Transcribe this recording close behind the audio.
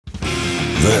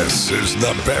This is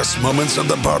the best moments of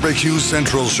the BBQ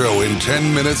Central Show in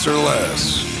 10 minutes or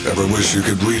less. Ever wish you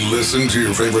could re-listen to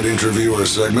your favorite interview or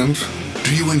segment?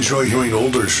 Do you enjoy hearing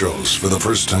older shows for the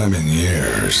first time in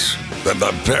years? Then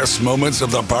the best moments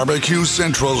of the BBQ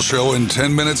Central Show in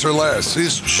 10 minutes or less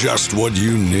is just what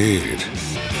you need.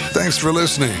 Thanks for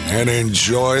listening and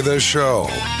enjoy the show.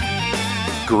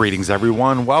 Greetings,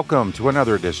 everyone. Welcome to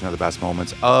another edition of the best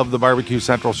moments of the BBQ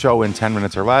Central Show in 10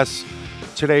 minutes or less.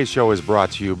 Today's show is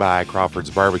brought to you by Crawford's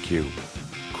Barbecue.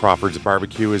 Crawford's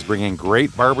Barbecue is bringing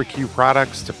great barbecue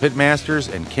products to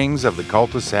pitmasters and kings of the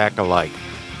cul-de-sac alike.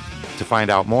 To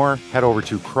find out more, head over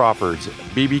to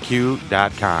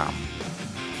crawfordsbbq.com.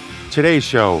 Today's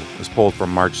show is pulled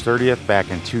from March 30th back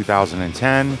in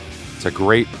 2010. It's a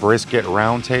great brisket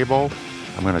roundtable.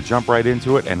 I'm going to jump right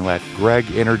into it and let Greg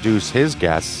introduce his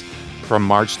guests from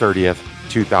March 30th,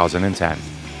 2010.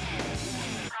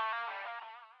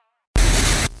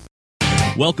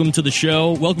 Welcome to the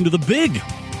show. Welcome to the big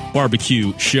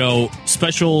barbecue show.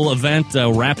 Special event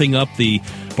wrapping up the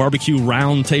barbecue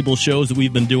roundtable shows that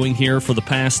we've been doing here for the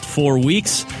past 4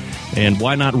 weeks. And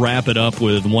why not wrap it up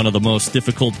with one of the most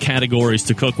difficult categories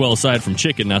to cook? Well, aside from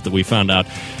chicken, not that we found out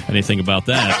anything about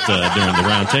that during the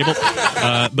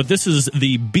roundtable. But this is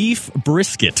the beef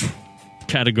brisket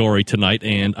category tonight,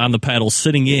 and on the paddle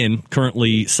sitting in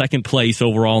currently second place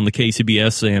overall in the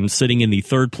KCBS and sitting in the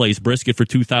third place brisket for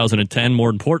 2010, more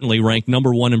importantly ranked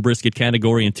number one in brisket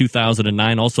category in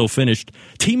 2009, also finished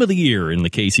team of the year in the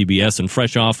KCBS, and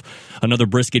fresh off another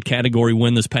brisket category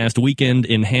win this past weekend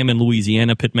in Hammond,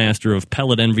 Louisiana, pitmaster of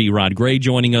Pellet Envy Rod Gray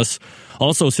joining us.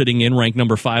 Also sitting in, ranked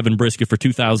number 5 in brisket for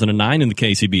 2009 in the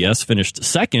KCBS, finished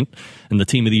second in the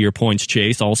Team of the Year points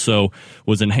chase. Also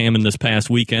was in Hammond this past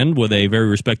weekend with a very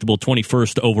respectable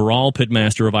 21st overall,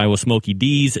 pitmaster of Iowa Smoky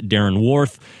D's, Darren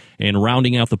Worth. And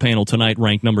rounding out the panel tonight,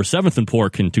 ranked number 7th in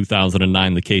pork in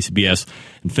 2009, the KCBS,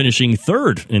 and finishing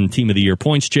third in Team of the Year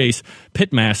points chase,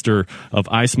 pitmaster of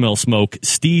I Smell Smoke,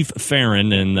 Steve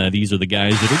Farron. And these are the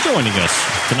guys that are joining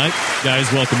us tonight.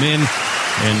 Guys, welcome in.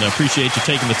 And appreciate you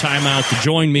taking the time out to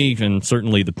join me, and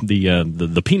certainly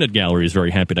the Peanut Gallery is very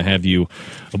happy to have you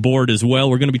aboard as well.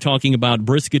 We're going to be talking about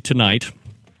brisket tonight,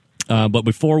 but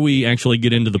before we actually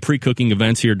get into the pre-cooking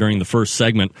events here during the first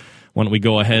segment, why don't we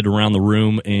go ahead around the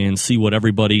room and see what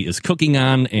everybody is cooking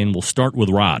on, and we'll start with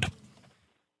Rod.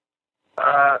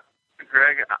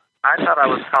 Greg, I thought I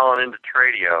was calling into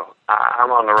Tradio.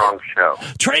 I'm on the wrong show.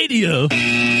 Tradio?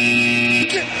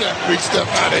 Get that big stuff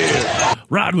out of here.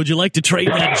 Rod, would you like to trade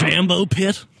that Jambo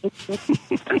pit?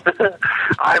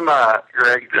 I'm,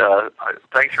 Greg,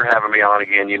 thanks for having me on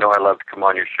again. You know I love to come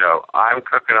on your show. I'm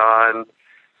cooking on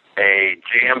a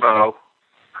Jambo,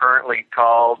 currently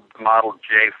called Model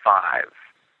J5.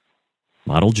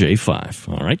 Model J5.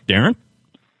 All right, Darren?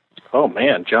 Oh,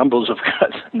 man, Jambos have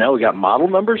got, now we got model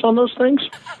numbers on those things?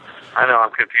 I know,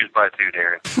 I'm confused by it too,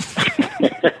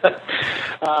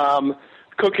 Darren.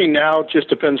 Cooking now just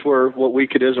depends what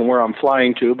week it is and where I'm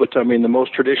flying to, but I mean the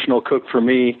most traditional cook for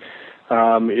me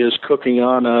is cooking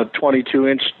on a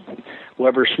 22-inch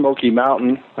Weber Smoky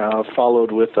Mountain,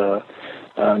 followed with an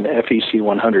FEC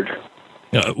 100.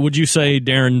 Would you say,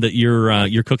 Darren, that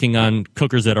you're cooking on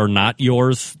cookers that are not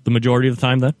yours the majority of the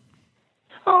time then?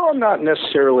 Oh, not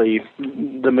necessarily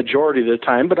the majority of the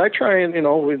time, but I try and,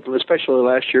 especially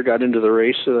last year, got into the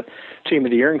race, Team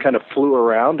of the Year, and kind of flew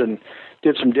around and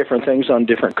did some different things on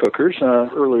different cookers.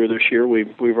 Earlier this year,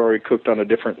 we've already cooked on a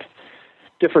different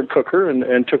cooker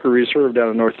and took a reserve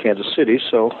down in North Kansas City,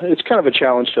 so it's kind of a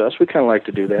challenge to us. We kind of like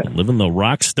to do that. Living the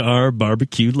rock star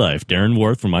barbecue life. Darren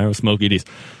Worth from Iowa Smoky D's.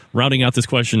 Rounding out this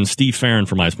question, Steve Farron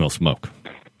from I Smell Smoke.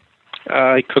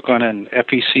 I cook on an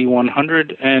FEC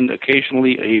 100 and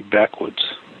occasionally a backwoods.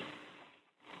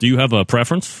 Do you have a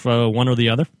preference for one or the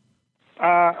other?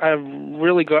 I've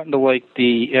really gotten to like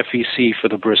the FEC for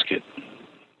the brisket.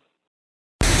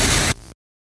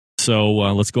 So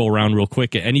let's go around real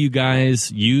quick. Any of you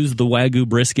guys use the Wagyu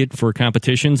brisket for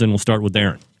competitions? And we'll start with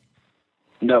Darren.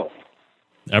 No.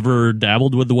 Ever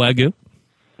dabbled with the Wagyu?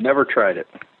 Never tried it.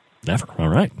 Never. All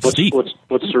right. What's Steve. What's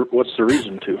the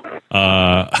reason to?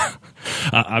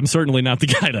 I'm certainly not the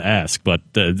guy to ask, but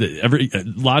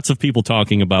lots of people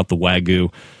talking about the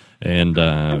Wagyu, and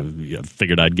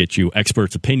figured I'd get you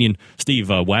expert's opinion. Steve,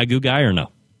 Wagyu guy or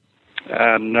no?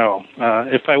 No.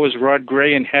 If I was Rod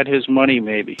Gray and had his money,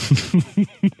 maybe.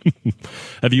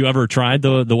 Have you ever tried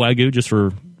the Wagyu just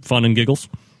for fun and giggles?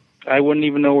 I wouldn't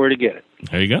even know where to get it.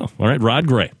 There you go. All right, Rod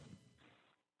Gray.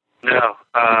 No,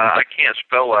 I can't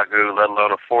spell Wagyu, let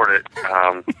alone afford it.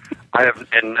 I've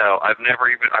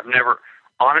never,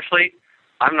 honestly,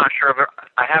 I'm not sure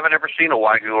I haven't ever seen a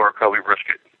Wagyu or a Kobe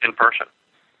brisket in person.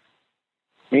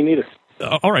 Me neither.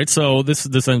 All right, so this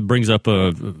then brings up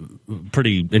a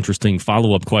pretty interesting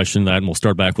follow-up question that, and we'll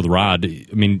start back with Rod.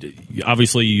 I mean,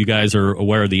 obviously you guys are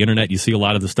aware of the internet. You see a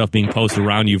lot of the stuff being posted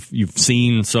around. You've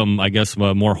seen some, I guess,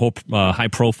 more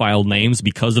high-profile names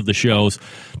because of the shows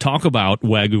talk about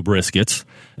Wagyu briskets.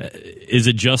 Is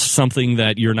it just something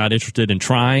that you're not interested in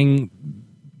trying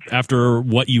after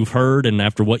what you've heard and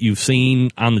after what you've seen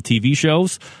on the TV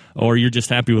shows, or you're just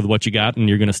happy with what you got and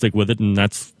you're going to stick with it, and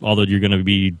that's all that you're going to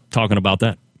be talking about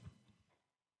that?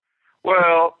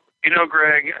 Well,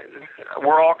 Greg,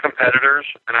 we're all competitors,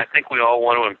 and I think we all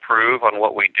want to improve on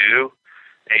what we do,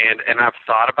 and I've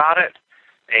thought about it,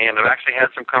 and I've actually had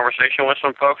some conversation with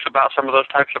some folks about some of those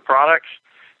types of products,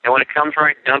 and when it comes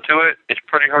right down to it, it's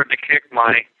pretty hard to kick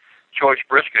my choice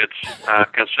briskets,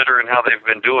 considering how they've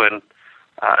been doing,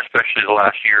 especially the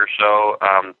last year or so.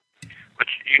 But,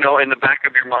 in the back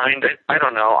of your mind, I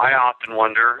don't know. I often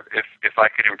wonder if I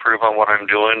could improve on what I'm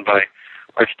doing by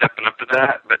stepping up to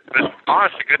that. But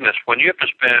honest to goodness, when you have to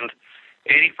spend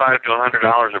 $85 to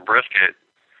 $100 a brisket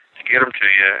to get them to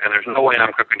you, and there's no way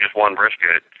I'm cooking just one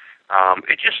brisket,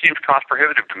 it just seems cost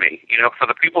prohibitive to me. For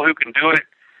the people who can do it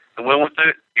and win with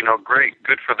it, great,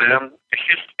 good for them. It's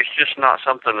just not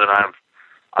something that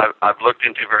I've looked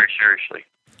into very seriously.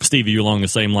 Steve, are you along the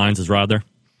same lines as Rod there?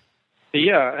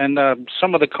 Yeah, and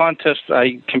some of the contests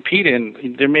I compete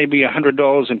in, there may be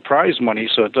 $100 in prize money,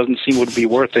 so it doesn't seem to be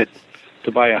worth it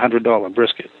to buy a $100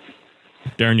 brisket.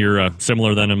 Darren, you're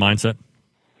similar then in mindset?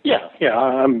 Yeah,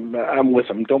 I'm with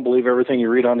them. Don't believe everything you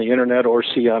read on the internet or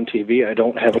see on TV. I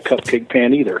don't have a cupcake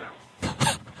pan either.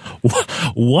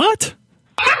 What?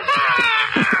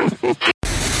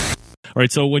 All right,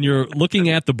 so when you're looking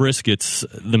at the briskets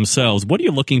themselves, what are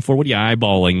you looking for? What are you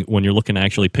eyeballing when you're looking to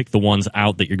actually pick the ones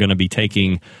out that you're going to be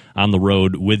taking on the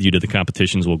road with you to the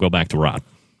competitions? We'll go back to Rod.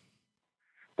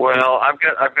 Well, I've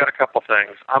got a couple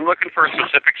things. I'm looking for a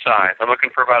specific size. I'm looking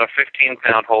for about a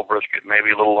 15-pound whole brisket,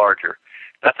 maybe a little larger.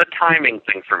 That's a timing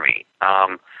thing for me.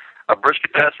 A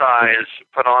brisket that size,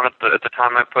 put on at the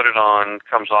time I put it on,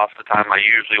 comes off the time I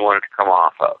usually want it to come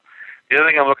off of. The other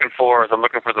thing I'm looking for is I'm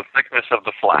looking for the thickness of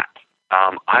the flat.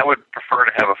 I would prefer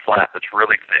to have a flat that's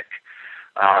really thick.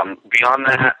 Beyond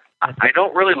that, I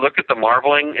don't really look at the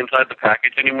marbling inside the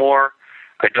package anymore.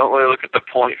 I don't really look at the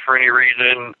point for any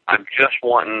reason. I'm just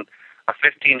wanting a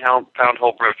 15-pound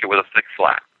whole brisket with a thick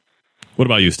flat. What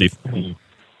about you, Steve?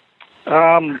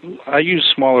 I use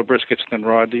smaller briskets than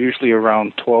Rod. They're usually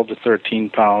around 12 to 13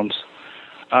 pounds.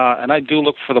 And I do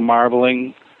look for the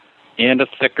marbling and a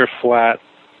thicker flat.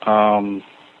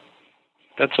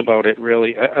 That's about it,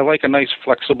 really. I like a nice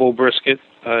flexible brisket.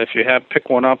 If you pick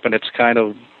one up and it's kind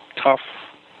of tough,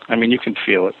 I mean, you can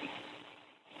feel it.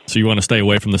 So you want to stay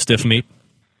away from the stiff meat?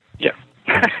 Yeah.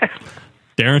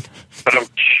 Darren?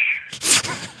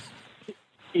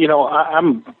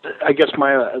 I guess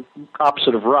my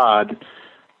opposite of Rod,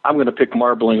 I'm going to pick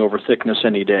marbling over thickness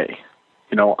any day.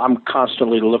 I'm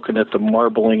constantly looking at the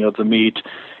marbling of the meat.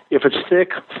 If it's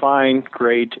thick, fine,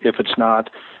 great. If it's not,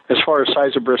 as far as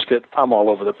size of brisket, I'm all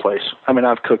over the place. I mean,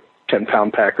 I've cooked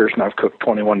 10-pound packers and I've cooked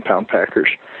 21-pound packers.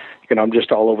 I'm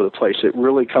just all over the place. It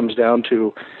really comes down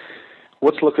to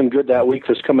what's looking good that week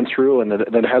that's coming through and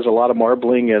that has a lot of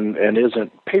marbling and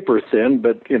isn't paper thin,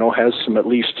 but, has some at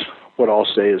least what I'll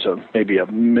say is maybe a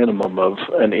minimum of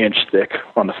an inch thick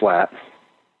on the flat.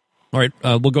 All right,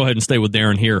 we'll go ahead and stay with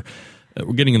Darren here.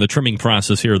 We're getting in the trimming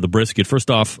process here of the brisket. First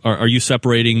off, are you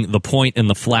separating the point and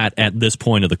the flat at this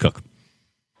point of the cook?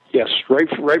 Yes,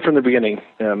 right from the beginning.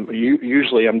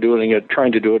 Usually I'm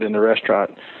trying to do it in the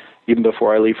restaurant. Even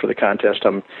before I leave for the contest,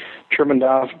 I'm trimming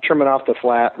off the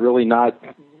flat, really not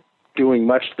doing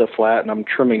much to the flat, and I'm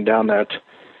trimming down that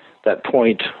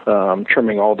point,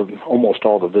 trimming almost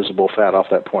all the visible fat off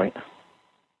that point.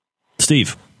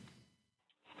 Steve?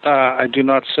 I do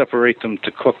not separate them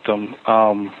to cook them.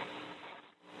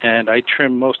 And I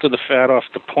trim most of the fat off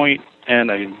the point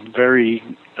and a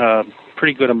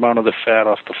pretty good amount of the fat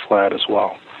off the flat as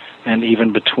well. And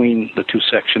even between the two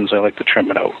sections, I like to trim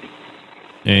it out.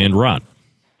 And Rod?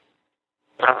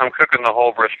 I'm cooking the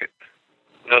whole brisket.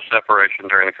 No separation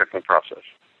during the cooking process.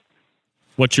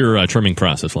 What's your trimming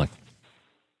process like?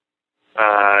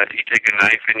 You take a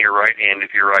knife in your right hand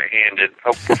if you're right-handed,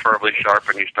 preferably sharp,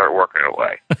 and you start working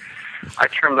away. I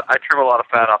trim a lot of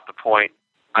fat off the point.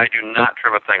 I do not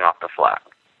trim a thing off the flat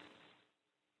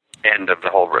end of the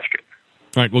whole brisket.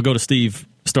 All right, we'll go to Steve,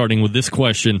 starting with this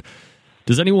question.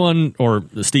 Does anyone, or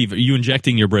Steve, are you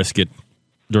injecting your brisket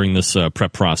during this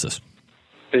prep process?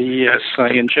 Yes, I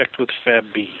inject with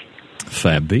Fab B.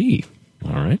 Fab B.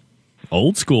 All right.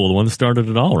 Old school, the one that started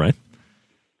it all, right?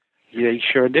 Yeah, he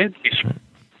sure did.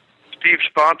 Steve's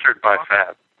sponsored by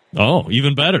Fab. Oh,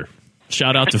 even better.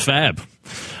 Shout out to Fab.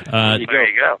 There you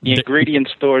go.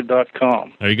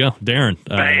 Ingredientstore.com. There you go. Darren,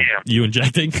 you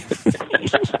injecting?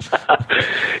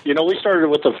 We started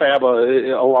with the Fab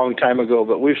a long time ago,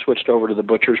 but we've switched over to the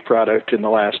Butcher's product in the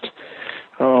last,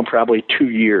 probably 2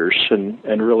 years,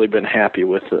 and really been happy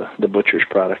with the Butcher's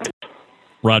product.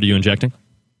 Rod, are you injecting?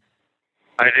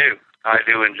 I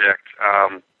do inject.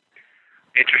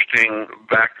 Interesting.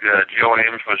 Back Joe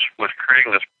Ames was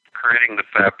creating the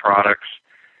Fab products,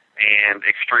 and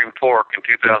Extreme Pork in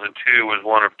 2002 was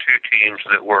one of 2 teams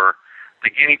that were the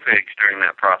guinea pigs during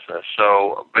that process.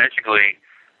 So basically,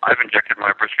 I've injected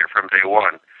my brisket from day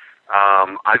one.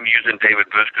 I'm using David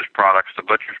Buska's products, the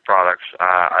Butcher's products.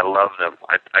 I love them.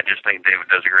 I just think David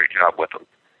does a great job with them.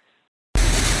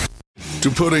 To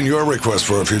put in your request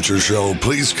for a future show,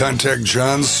 please contact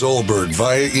John Solberg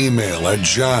via email at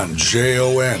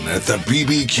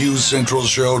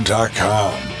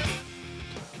johnjon@bbqcentralshow.com.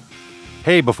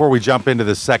 Hey, before we jump into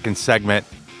the second segment,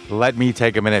 let me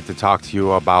take a minute to talk to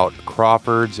you about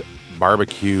Crawford's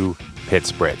BBQ Pit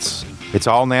Spritz. It's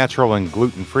all natural and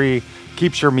gluten-free,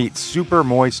 keeps your meat super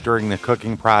moist during the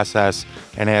cooking process,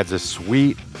 and adds a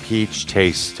sweet peach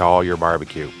taste to all your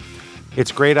barbecue.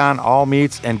 It's great on all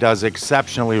meats and does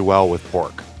exceptionally well with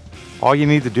pork. All you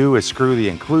need to do is screw the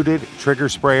included trigger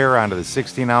sprayer onto the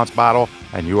 16-ounce bottle,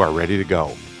 and you are ready to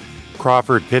go.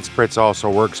 Crawford Pit Spritz also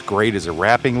works great as a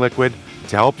wrapping liquid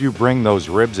to help you bring those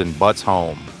ribs and butts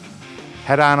home.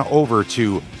 Head on over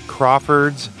to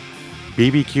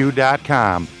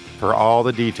crawfordsbbq.com for all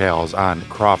the details on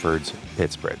Crawford's Pit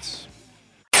Spritz.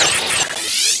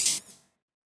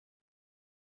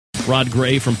 Rod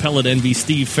Gray from Pellet Envy,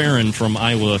 Steve Farron from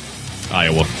Iowa.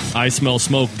 I Smell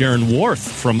Smoke, Darren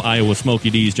Worth from Iowa Smoky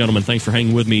D's. Gentlemen, thanks for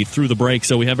hanging with me through the break.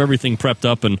 So we have everything prepped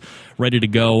up and ready to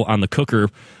go on the cooker.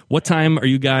 What time are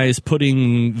you guys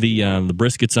putting the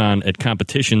briskets on at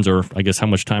competitions, or I guess how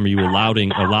much time are you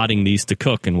allotting these to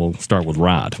cook? And we'll start with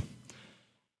Rod.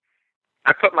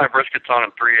 I put my briskets on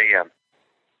at 3 a.m.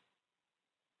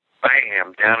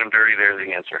 Bam, down and dirty, there's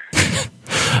the answer.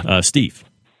 Steve.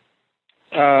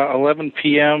 11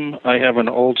 p.m. I have an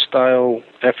old style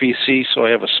FEC, so I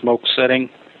have a smoke setting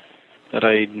that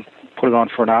I put it on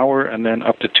for an hour, and then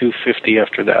up to 250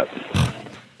 after that.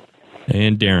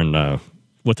 And Darren,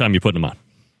 what time are you putting them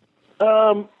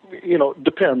on?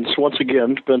 Depends. Once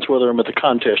again, depends whether I'm at the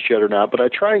contest yet or not. But I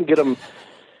try and get them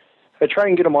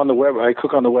on the Weber. I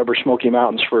cook on the Weber Smoky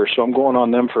Mountains first, so I'm going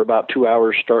on them for about 2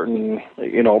 hours, starting,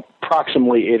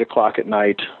 approximately 8 o'clock at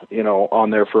night, on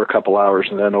there for a couple hours,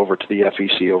 and then over to the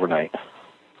FEC overnight.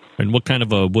 And what kind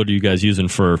of wood are you guys using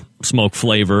for smoke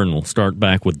flavor? And we'll start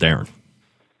back with Darren.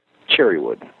 Cherry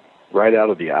wood, right out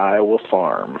of the Iowa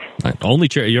farm. Right. Only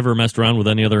cherry. You ever messed around with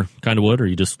any other kind of wood, or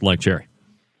you just like cherry?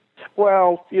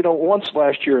 Well, once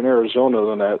last year in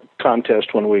Arizona in that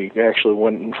contest when we actually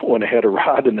went ahead of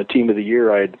Rod in the Team of the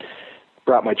Year, I had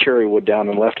brought my cherry wood down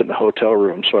and left it in the hotel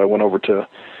room. So I went over to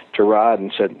Rod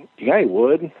and said, "You got any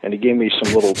wood?" And he gave me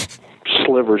some little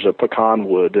slivers of pecan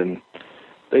wood, and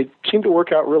they seem to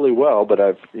work out really well. But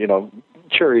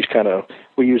cherry's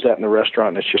we use that in the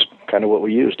restaurant, and it's just kind of what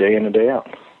we use day in and day out.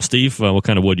 Steve, what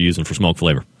kind of wood are you using for smoke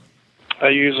flavor? I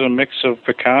use a mix of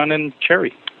pecan and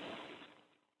cherry.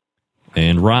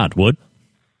 And Rod, wood?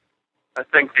 I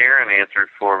think Darren answered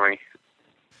for me.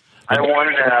 I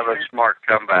wanted to have a smart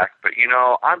comeback, but,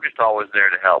 I'm just always there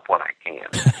to help when I can.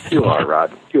 You are,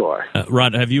 Rod. You are.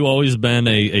 Rod, have you always been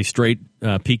a straight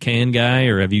pecan guy,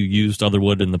 or have you used other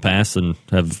wood in the past and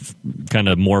have kind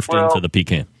of morphed into the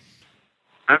pecan?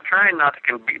 I'm trying not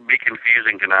to be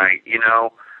confusing tonight.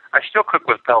 I still cook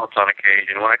with pellets on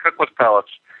occasion. When I cook with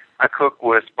pellets, I cook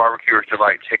with Barbecuer's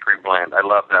Delight's Hickory Blend. I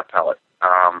love that pellet.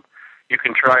 You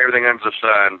can try everything under the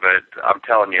sun, but I'm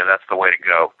telling you, that's the way to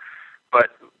go.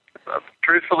 But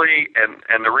truthfully,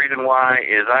 and the reason why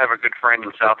is I have a good friend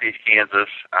in southeast Kansas,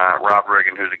 Rob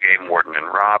Riggin, who's a game warden, and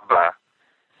Rob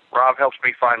helps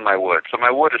me find my wood. So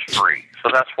my wood is free. So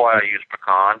that's why I use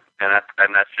pecan, and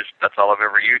that's all I've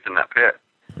ever used in that pit.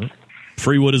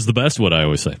 Free wood is the best wood, I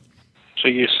always say. So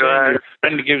you're saying your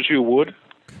friend gives you wood?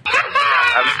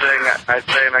 I'm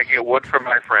saying I get wood from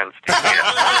my friends.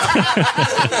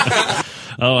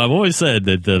 Oh, I've always said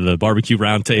that the barbecue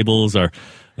roundtables are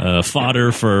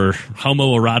fodder for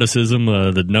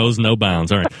homoeroticism that knows no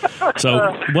bounds. All right.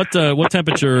 So what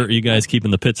temperature are you guys keeping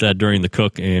the pits at during the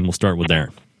cook? And we'll start with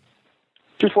Darren.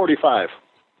 245.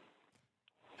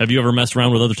 Have you ever messed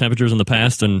around with other temperatures in the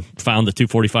past and found that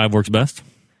 245 works best?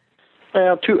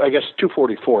 Well, I guess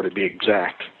 244 to be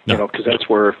exact. you know, because that's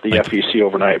where the FEC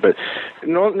overnight. But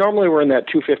normally we're in that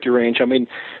 250 range. I mean,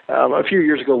 a few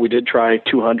years ago we did try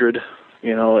 200,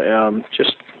 you know,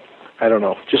 just, I don't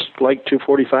know, just like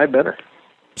 245 better.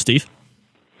 Steve?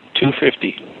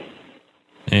 250.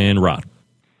 And Rod?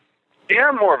 Yeah,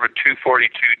 I'm more of a 242,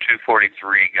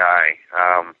 243 guy.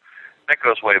 That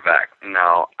goes way back.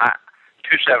 No,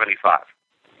 275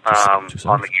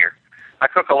 on the gear. I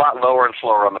cook a lot lower and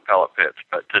slower on the pellet pits,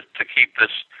 but to keep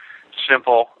this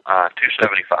simple,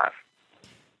 275.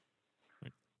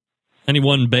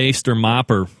 Anyone baste or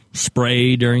mop or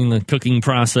spray during the cooking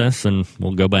process? And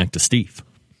we'll go back to Steve.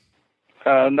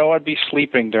 No, I'd be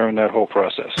sleeping during that whole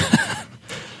process.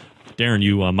 Darren,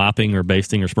 you mopping or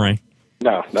basting or spraying?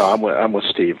 No, I'm with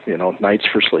Steve. You know, nights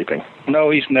for sleeping.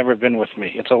 No, he's never been with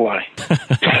me. It's a lie.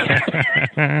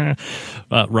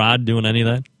 Rod, doing any of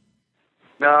that?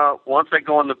 No, once I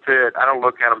go in the pit, I don't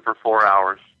look at them for 4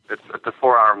 hours. It's at the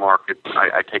 4 hour mark.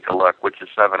 I take a look, which is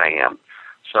 7 a.m.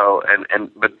 So,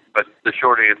 but the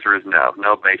short answer is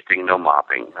no basting, no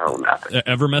mopping, no nothing.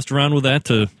 Ever messed around with that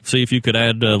to see if you could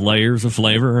add layers of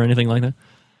flavor or anything like that?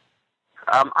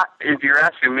 If you're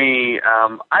asking me,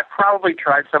 I probably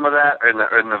tried some of that in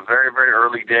the very, very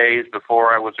early days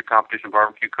before I was a competition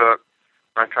barbecue cook.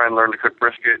 I tried to learn to cook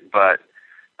brisket, but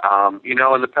you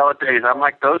know, in the pellet days, I'm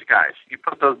like those guys. You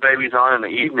put those babies on in the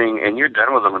evening, and you're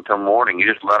done with them until morning.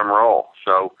 You just let them roll.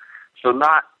 So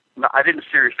I didn't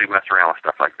seriously mess around with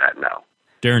stuff like that. No.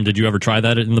 Darren, did you ever try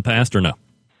that in the past or no?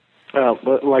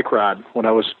 Like Rod, when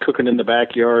I was cooking in the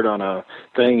backyard on a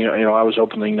thing, you know, I was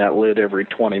opening that lid every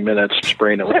 20 minutes,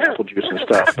 spraying it with apple juice and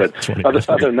stuff. But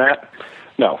other than that,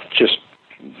 no, just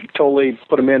totally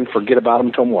put them in, forget about them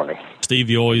until morning. Steve,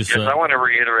 you always... Yes, I want to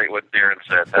reiterate what Darren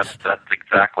said. That's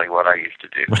exactly what I used to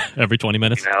do. Every 20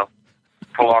 minutes? You know,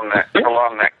 prolong that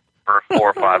for 4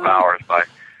 or 5 hours by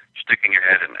sticking your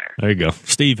head in there. There you go.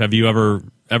 Steve, have you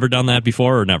ever done that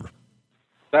before or never?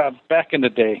 Back in the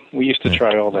day, we used to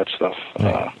try all that stuff.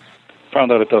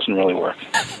 Found out it doesn't really work.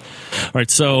 All right,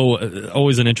 so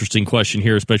always an interesting question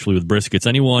here, especially with briskets.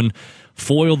 Anyone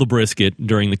foil the brisket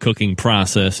during the cooking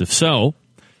process? If so,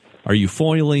 are you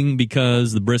foiling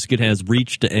because the brisket has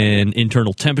reached an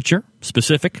internal temperature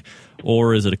specific,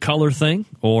 or is it a color thing,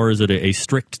 or is it a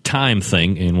strict time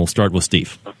thing? And we'll start with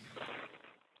Steve.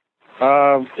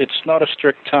 It's not a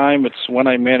strict time. It's when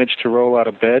I manage to roll out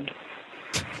of bed.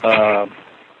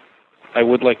 I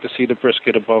would like to see the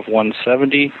brisket above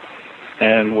 170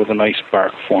 and with a nice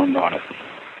bark formed on it.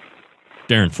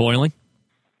 Darren, foiling?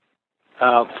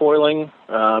 Foiling,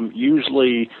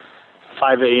 usually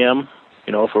 5 a.m.,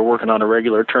 you know, if we're working on a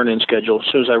regular turn-in schedule. As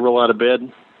soon as I roll out of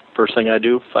bed, first thing I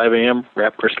do, 5 a.m.,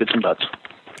 wrap briskets and butts.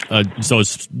 So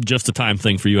it's just a time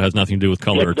thing for you. It has nothing to do with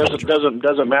color or temperature.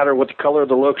 Doesn't matter what the color of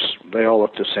the looks. They all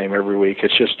look the same every week.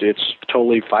 It's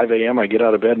totally 5 a.m. I get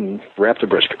out of bed and wrap the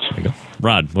briskets. There you go.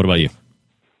 Rod, what about you?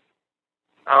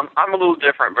 I'm a little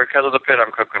different because of the pit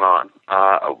I'm cooking on.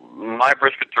 My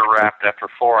briskets are wrapped after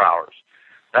 4 hours.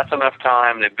 That's enough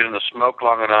time. They've been in the smoke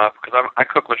long enough because I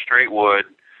cook with straight wood,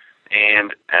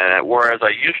 and whereas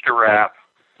I used to wrap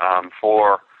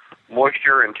for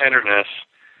moisture and tenderness.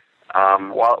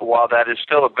 While that is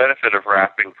still a benefit of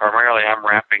wrapping, primarily I'm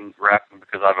wrapping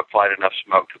because I've applied enough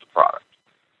smoke to the product.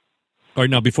 All right,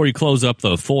 now before you close up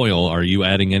the foil, are you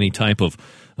adding any type of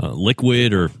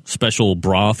liquid or special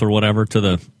broth or whatever to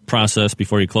the process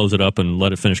before you close it up and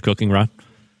let it finish cooking, Ron?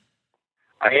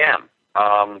 I am.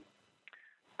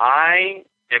 I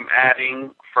am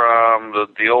adding from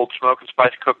the old Smoke and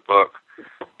Spice cookbook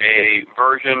a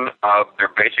version of their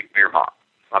basic beer mop.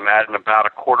 I'm adding about a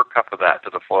quarter cup of that to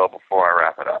the foil before I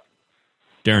wrap it up.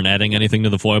 Darren, adding anything to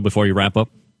the foil before you wrap up?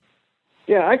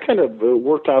 Yeah, I kind of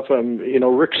worked off,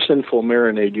 Rick's Sinful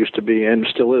Marinade used to be, and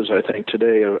still is, I think,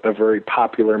 today, a very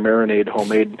popular marinade,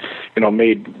 homemade,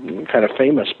 made kind of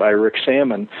famous by Rick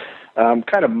Salmon.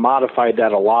 Kind of modified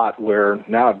that a lot, where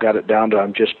now I've got it down to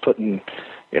I'm just putting,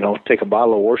 take a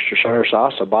bottle of Worcestershire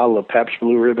sauce, a bottle of Pabst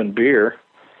Blue Ribbon beer,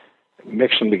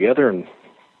 mix them together, and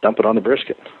dump it on the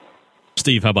brisket.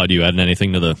 Steve, how about you? Adding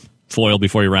anything to the foil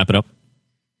before you wrap it up?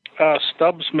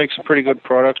 Stubbs makes a pretty good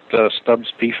product,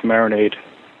 Stubbs beef marinade.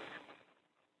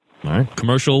 All right.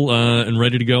 Commercial and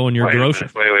ready to go in your grocery.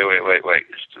 Wait.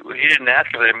 He didn't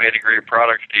ask if they made a great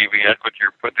product, Steve. He asked what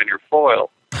you're putting in your foil.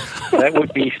 That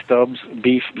would be Stubbs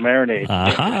beef marinade.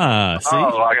 Aha. See?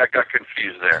 Oh, I got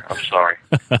confused there. I'm sorry.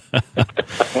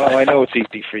 Well, I know it's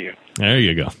easy for you. There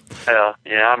you go.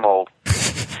 Yeah, I'm old.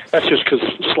 That's just because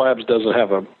Slabs doesn't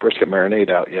have a brisket marinade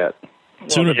out yet.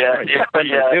 Soon enough.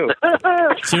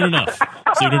 Soon enough.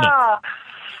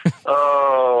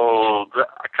 Oh,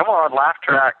 come on, laugh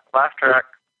track.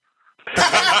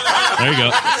 There you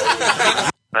go.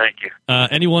 Thank you.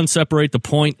 Anyone separate the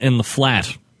point and the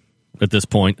flat at this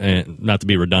point? And not to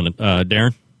be redundant,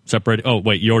 Darren, separate. Oh,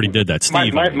 wait, you already did that.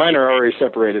 Steve, mine are already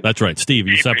separated. That's right. Steve,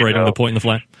 you separating the point and the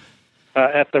flat?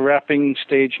 At the wrapping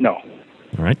stage, no.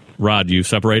 All right. Rod, you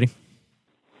separating?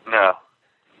 No.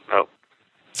 Nope.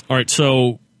 All right.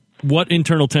 So, what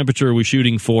internal temperature are we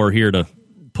shooting for here to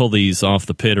pull these off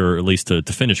the pit, or at least to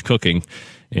finish cooking?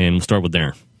 And we'll start with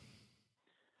Darren.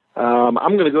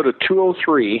 I'm going to go to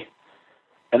 203,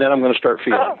 and then I'm going to start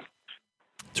feeling.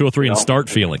 203 and start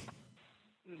feeling.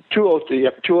 203.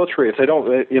 Yep, 203. If they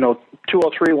don't,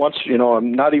 203. Once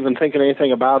I'm not even thinking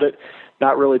anything about it,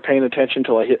 not really paying attention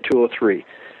until I hit 203,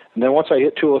 and then once I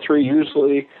hit 203,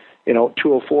 usually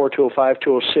 204, 205,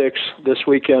 206. This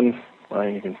weekend, well,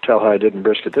 you can tell how I did in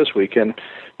brisket this weekend.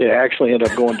 It actually ended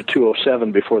up going to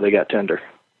 207 before they got tender.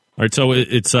 All right, so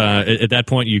it's at that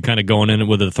point you kind of going in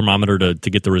with a thermometer to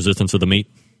get the resistance of the meat?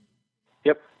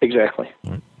 Yep, exactly.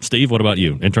 All right. Steve, what about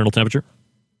you? Internal temperature?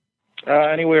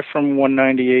 Anywhere from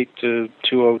 198 to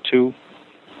 202.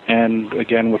 And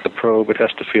again, with the probe, it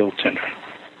has to feel tender.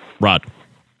 Rod?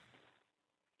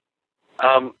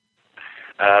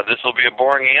 This will be a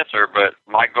boring answer, but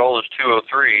my goal is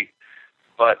 203.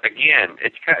 But again,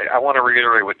 I want to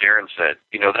reiterate what Darren said.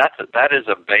 That is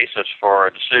a basis for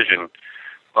a decision,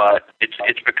 but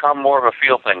it's become more of a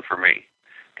feel thing for me,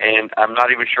 and I'm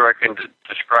not even sure I can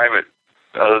describe it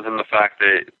other than the fact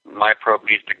that my probe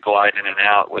needs to glide in and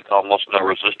out with almost no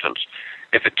resistance.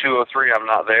 If at 203 I'm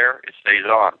not there, it stays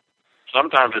on.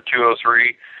 Sometimes at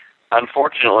 203,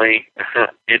 unfortunately,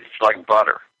 it's like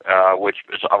butter, which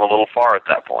is I'm a little far at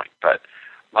that point, but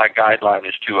my guideline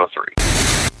is 203.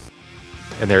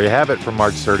 And there you have it from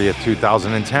March 30th,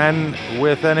 2010,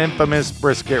 with an infamous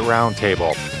brisket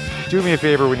roundtable. Do me a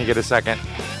favor when you get a second.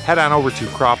 Head on over to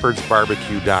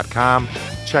crawfordsbarbecue.com.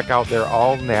 Check out their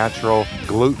all-natural,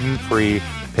 gluten-free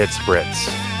pit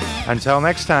spritz. Until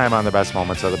next time on the best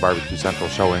moments of the Barbecue Central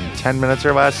show in 10 minutes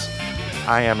or less,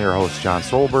 I am your host, John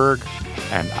Solberg,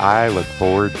 and I look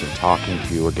forward to talking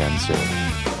to you again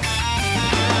soon.